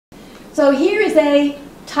So here is a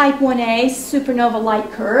type 1a supernova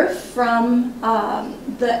light curve from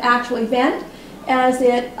the actual event as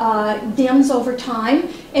it dims over time.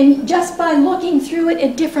 And just by looking through it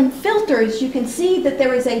at different filters, you can see that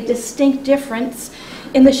there is a distinct difference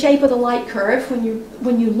in the shape of the light curve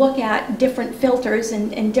when you look at different filters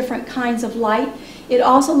and different kinds of light. It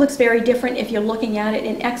also looks very different if you're looking at it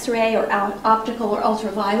in X-ray or optical or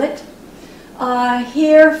ultraviolet.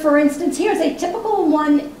 Here, for instance, here's a typical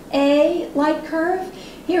 1A light curve.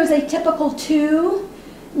 Here's a typical 2.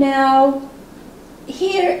 Now,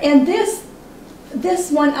 here, and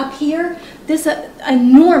this one up here, this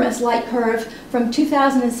enormous light curve from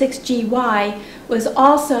 2006 GY was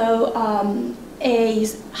also a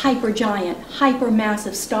hypergiant,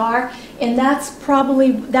 hypermassive star, and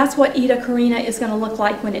that's what Eta Carina is going to look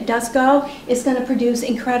like when it does go. It's going to produce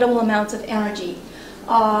incredible amounts of energy.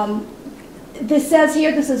 This says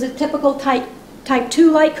here this is a typical type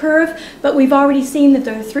 2 light curve, but we've already seen that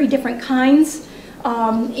there are 3 different kinds.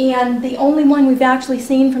 And the only one we've actually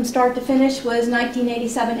seen from start to finish was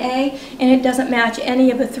 1987A, and it doesn't match any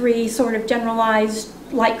of the 3 sort of generalized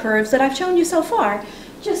light curves that I've shown you so far.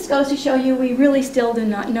 Just goes to show you we really still do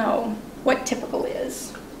not know what typical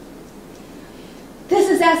is.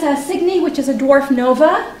 This is SS Cygni, which is a dwarf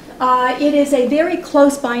nova. It is a very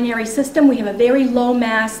close binary system. We have a very low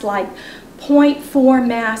mass, like 0.4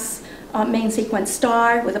 mass main sequence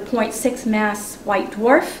star with a 0.6 mass white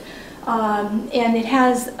dwarf. And it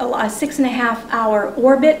has a 6.5-hour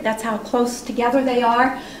orbit. That's how close together they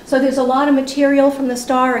are. So there's a lot of material from the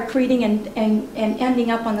star accreting and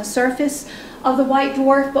ending up on the surface of the white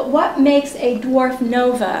dwarf. But what makes a dwarf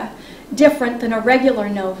nova different than a regular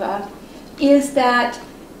nova is that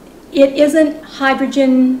it isn't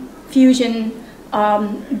hydrogen fusion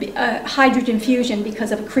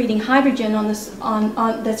because of accreting hydrogen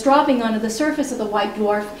that's dropping onto the surface of the white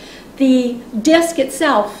dwarf. The disk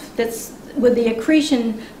itself, that's with the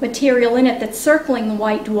accretion material in it that's circling the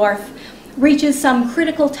white dwarf, reaches some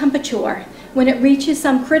critical temperature. When it reaches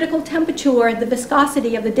some critical temperature, the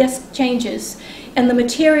viscosity of the disk changes, and the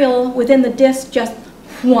material within the disk just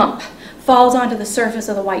whump, falls onto the surface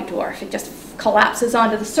of the white dwarf. It just collapses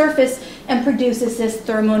onto the surface and produces this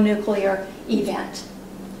thermonuclear event.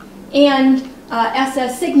 And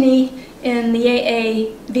SS Cygni in the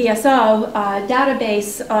AAVSO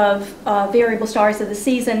database of variable stars of the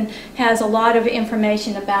season has a lot of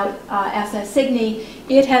information about SS Cygni.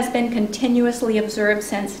 It has been continuously observed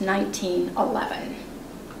since 1911.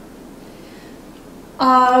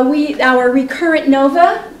 Our recurrent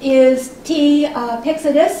nova is T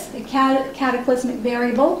Pyxidus, a cataclysmic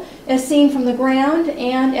variable, as seen from the ground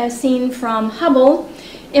and as seen from Hubble.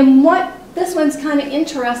 And this one's kind of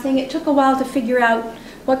interesting. It took a while to figure out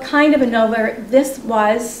what kind of a nova this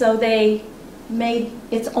was, so they made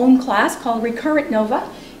its own class called recurrent nova.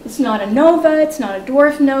 It's not a nova, it's not a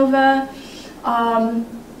dwarf nova. And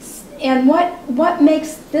what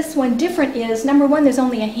makes this one different is, number one, there's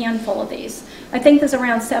only a handful of these. I think there's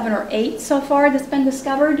around 7 or 8 so far that's been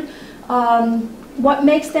discovered. What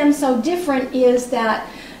makes them so different is that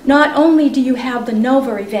not only do you have the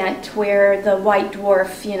nova event where the white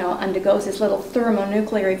dwarf, undergoes this little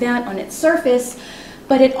thermonuclear event on its surface,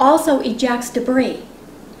 but it also ejects debris.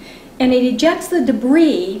 And it ejects the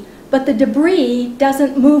debris, but the debris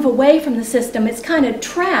doesn't move away from the system. It's kind of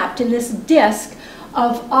trapped in this disk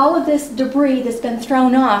of all of this debris that's been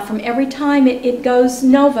thrown off. From every time it goes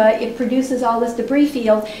nova, it produces all this debris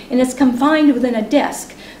field, and it's confined within a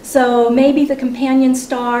disk. So maybe the companion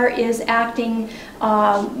star is acting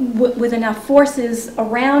with enough forces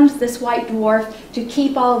around this white dwarf to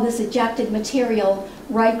keep all of this ejected material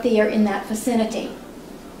right there in that vicinity.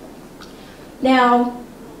 Now,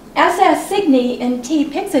 SS Cygni and T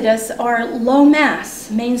Pyxidus are low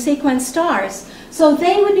mass main sequence stars. So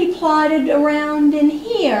they would be plotted around in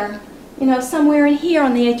here, somewhere in here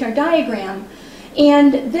on the HR diagram.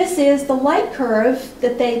 And this is the light curve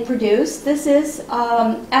that they produce. This is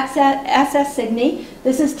SS Cygni.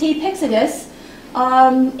 This is T Pyxidus.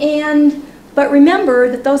 But remember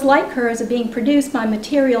that those light curves are being produced by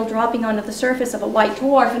material dropping onto the surface of a white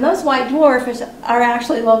dwarf, and those white dwarfs are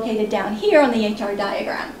actually located down here on the HR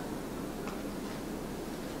diagram.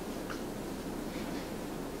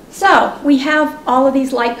 So we have all of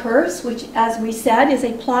these light curves, which, as we said, is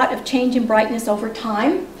a plot of change in brightness over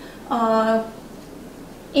time.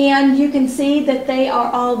 And you can see that they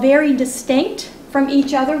are all very distinct from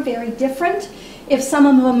each other, very different. If some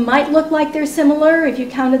of them might look like they're similar, if you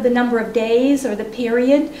counted the number of days or the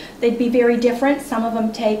period, they'd be very different. Some of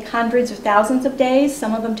them take hundreds or thousands of days.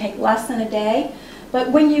 Some of them take less than a day.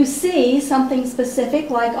 But when you see something specific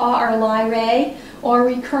like AR Lyrae or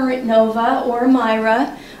recurrent nova or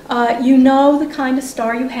Mira, you know the kind of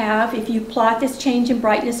star you have. If you plot this change in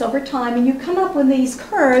brightness over time and you come up with these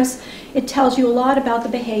curves, it tells you a lot about the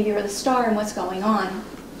behavior of the star and what's going on.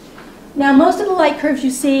 Now, most of the light curves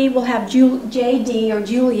you see will have JD or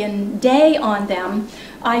Julian day on them.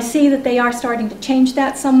 I see that they are starting to change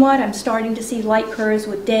that somewhat. I'm starting to see light curves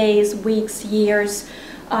with days, weeks, years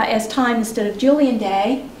as time instead of Julian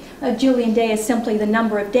day. Julian day is simply the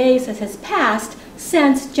number of days that has passed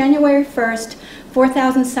since January 1st,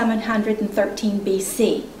 4713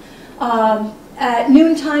 BC. At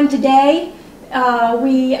noontime today,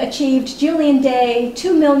 we achieved Julian day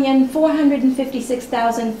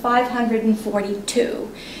 2,456,542.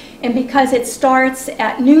 And because it starts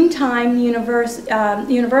at noontime,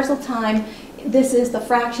 universal time, this is the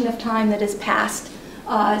fraction of time that has passed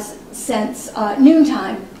since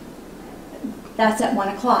noontime. That's at 1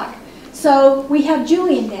 o'clock. So we have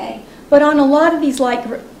Julian day. But on a lot of these light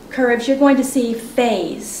curves, you're going to see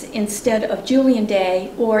phase instead of Julian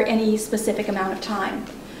day or any specific amount of time.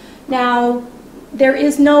 Now, there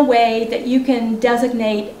is no way that you can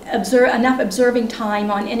designate enough observing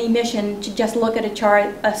time on any mission to just look at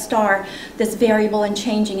a star that's variable and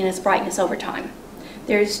changing in its brightness over time.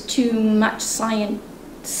 There's too much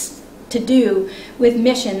science to do with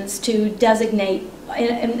missions to designate,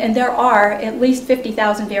 and there are at least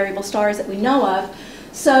 50,000 variable stars that we know of.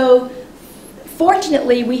 So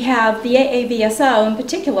fortunately, we have the AAVSO in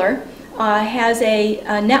particular has a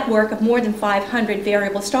network of more than 500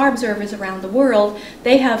 variable star observers around the world.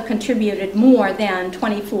 They have contributed more than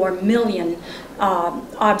 24 million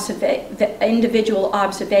individual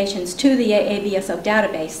observations to the AAVSO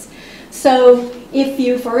database. So if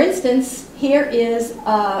you, for instance, here is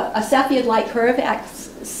a Cepheid light curve X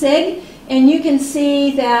sig, and you can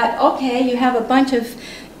see that, okay, you have a bunch of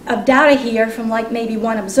data here from like maybe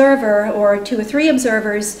one observer or 2 or 3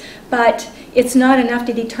 observers, but it's not enough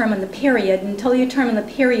to determine the period. Until you determine the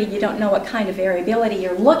period, you don't know what kind of variability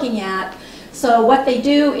you're looking at. So what they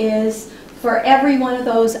do is, for every one of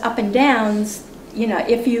those up and downs, you know,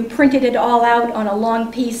 if you printed it all out on a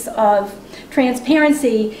long piece of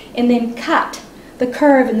transparency and then cut the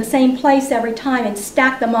curve in the same place every time and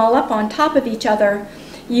stack them all up on top of each other,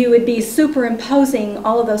 you would be superimposing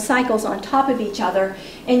all of those cycles on top of each other,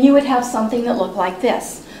 and you would have something that looked like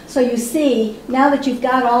this. So you see, now that you've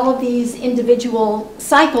got all of these individual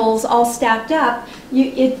cycles all stacked up,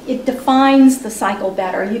 it defines the cycle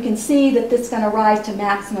better. You can see that it's going to rise to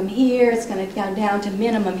maximum here, it's going to go down to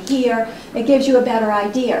minimum here. It gives you a better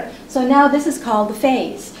idea. So now this is called the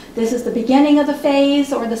phase. This is the beginning of the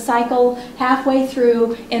phase or the cycle, halfway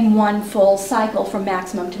through in one full cycle from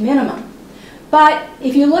maximum to minimum. But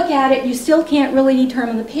if you look at it, you still can't really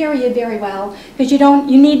determine the period very well, because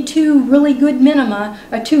you need 2 really good minima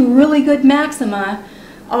or 2 really good maxima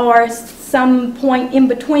or some point in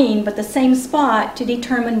between, but the same spot, to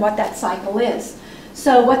determine what that cycle is.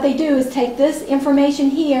 So what they do is take this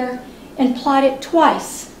information here and plot it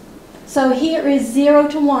twice. So here is 0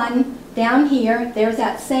 to 1 down here. There's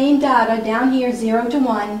that same data down here, 0 to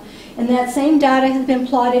 1. And that same data has been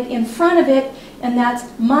plotted in front of it, and that's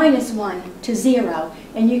 -1 to 0.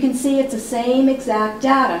 And you can see it's the same exact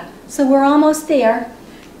data. So we're almost there.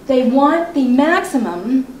 They want the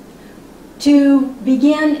maximum to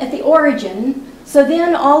begin at the origin. So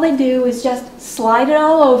then all they do is just slide it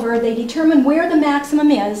all over. They determine where the maximum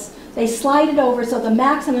is. They slide it over so the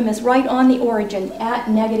maximum is right on the origin at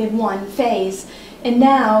 -1 phase. And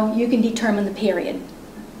now you can determine the period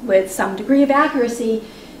with some degree of accuracy.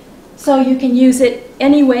 So you can use it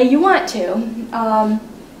any way you want to.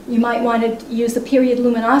 You might want to use the period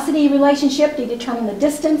luminosity relationship to determine the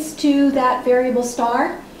distance to that variable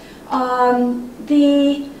star. And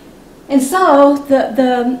so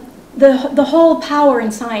the whole power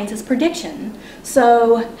in science is prediction.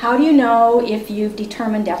 So how do you know if you've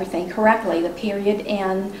determined everything correctly, the period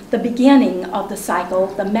and the beginning of the cycle,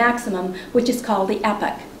 the maximum, which is called the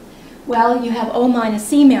epoch? Well, you have O minus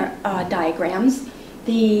C diagrams.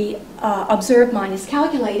 The observed minus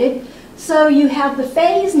calculated. So you have the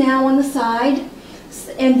phase now on the side,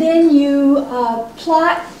 and then you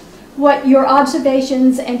plot what your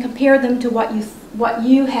observations and compare them to what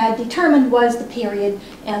you had determined was the period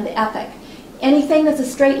and the epoch. Anything that's a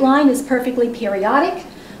straight line is perfectly periodic.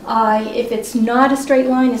 If it's not a straight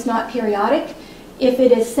line, it's not periodic. If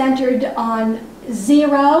it is centered on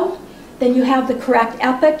 0, then you have the correct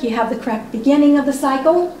epoch, you have the correct beginning of the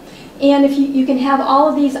cycle. And if you can have all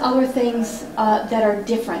of these other things that are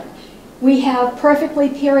different. We have perfectly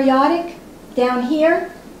periodic down here.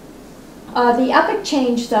 The epoch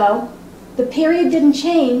changed though. The period didn't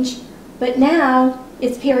change, but now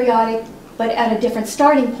it's periodic, but at a different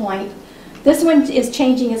starting point. This one is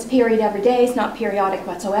changing its period every day. It's not periodic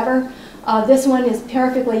whatsoever. This one is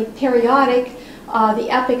perfectly periodic. The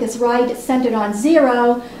epoch is right. It's centered on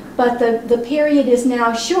 0, but the period is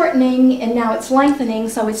now shortening and now it's lengthening,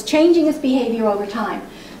 so it's changing its behavior over time.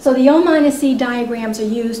 So the O-C diagrams are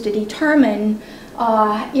used to determine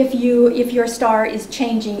if your star is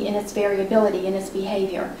changing in its variability, in its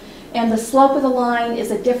behavior. And the slope of the line is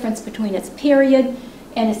a difference between its period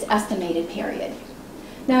and its estimated period.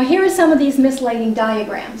 Now here are some of these misleading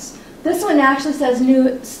diagrams. This one actually says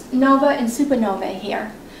nova and supernovae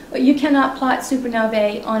here. But you cannot plot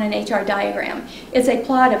supernovae on an HR diagram. It's a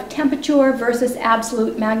plot of temperature versus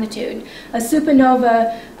absolute magnitude. A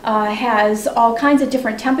supernova has all kinds of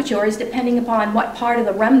different temperatures depending upon what part of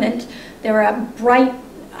the remnant. There are bright,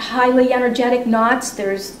 highly energetic knots.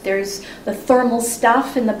 There's the thermal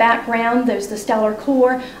stuff in the background. There's the stellar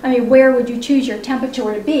core. I mean, where would you choose your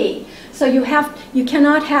temperature to be? So you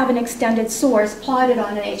cannot have an extended source plotted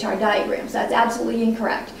on an HR diagram. So that's absolutely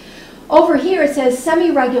incorrect. Over here it says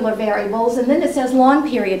semi-regular variables, and then it says long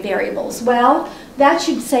period variables. Well, that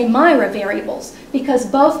should say Mira variables, because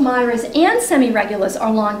both Miras and semi-regulars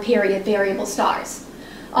are long period variable stars.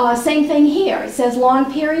 Same thing here. It says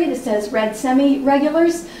long period, it says red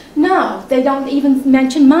semi-regulars. No, they don't even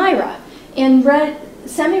mention Mira. And red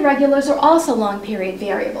semi-regulars are also long period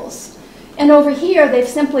variables. And over here they've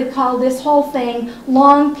simply called this whole thing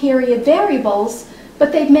long period variables,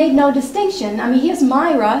 but they've made no distinction. I mean, here's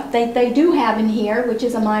Mira, they do have in here, which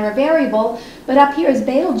is a Mira variable, but up here is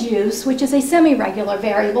Betelgeuse, which is a semi-regular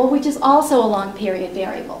variable, which is also a long period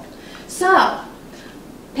variable. So,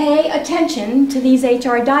 pay attention to these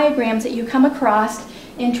HR diagrams that you come across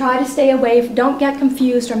and try to stay away, don't get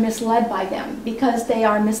confused or misled by them, because they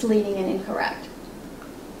are misleading and incorrect.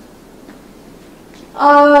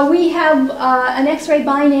 We have an X-ray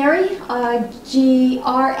binary,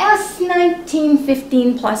 GRS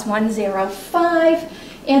 1915 plus 105,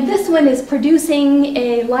 and this one is producing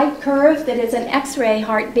a light curve that is an X-ray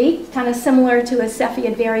heartbeat, kind of similar to a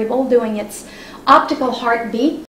Cepheid variable doing its optical heartbeat.